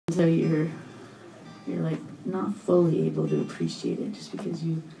So you're like not fully able to appreciate it just because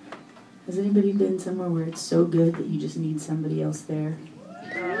you. Has anybody been somewhere where it's so good that you just need somebody else there?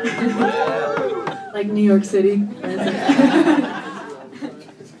 Like New York City.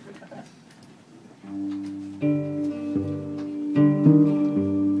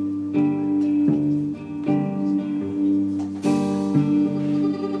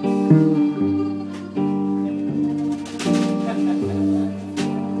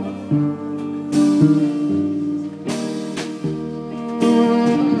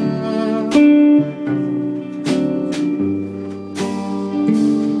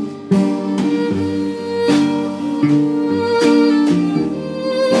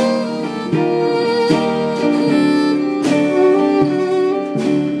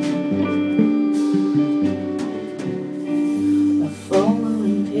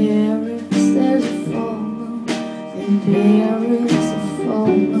 Paris, a full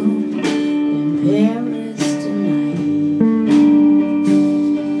moon in Paris tonight.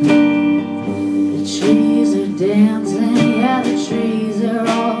 The trees are dancing, yeah, the trees are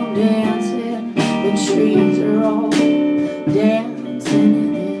all dancing. The trees are all dancing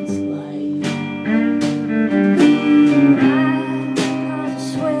in its light. I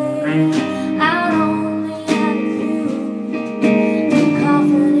swear I only had a view. The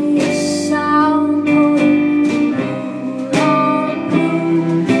coffin is sound.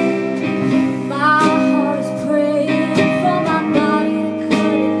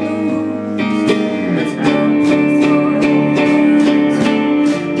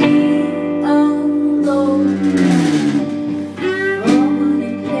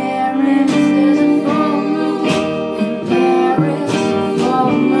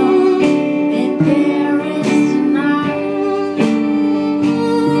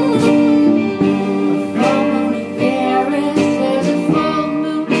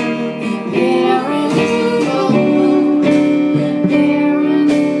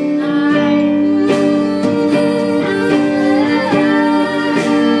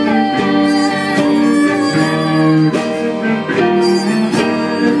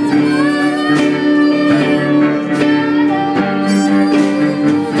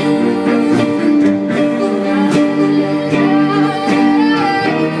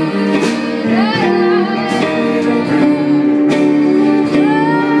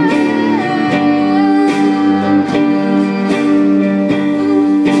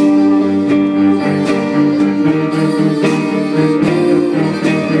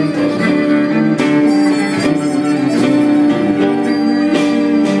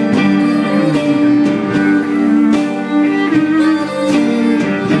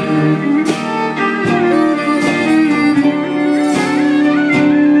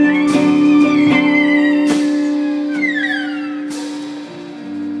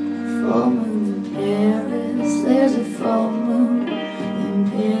 There's a full moon in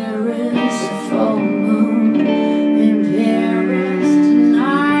Paris, a full moon in Paris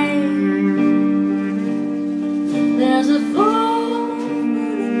tonight. There's a full moon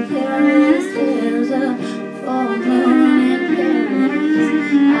in Paris, there's a full moon in Paris.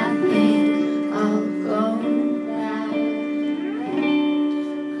 I think I'll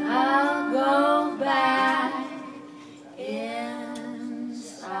go back inside.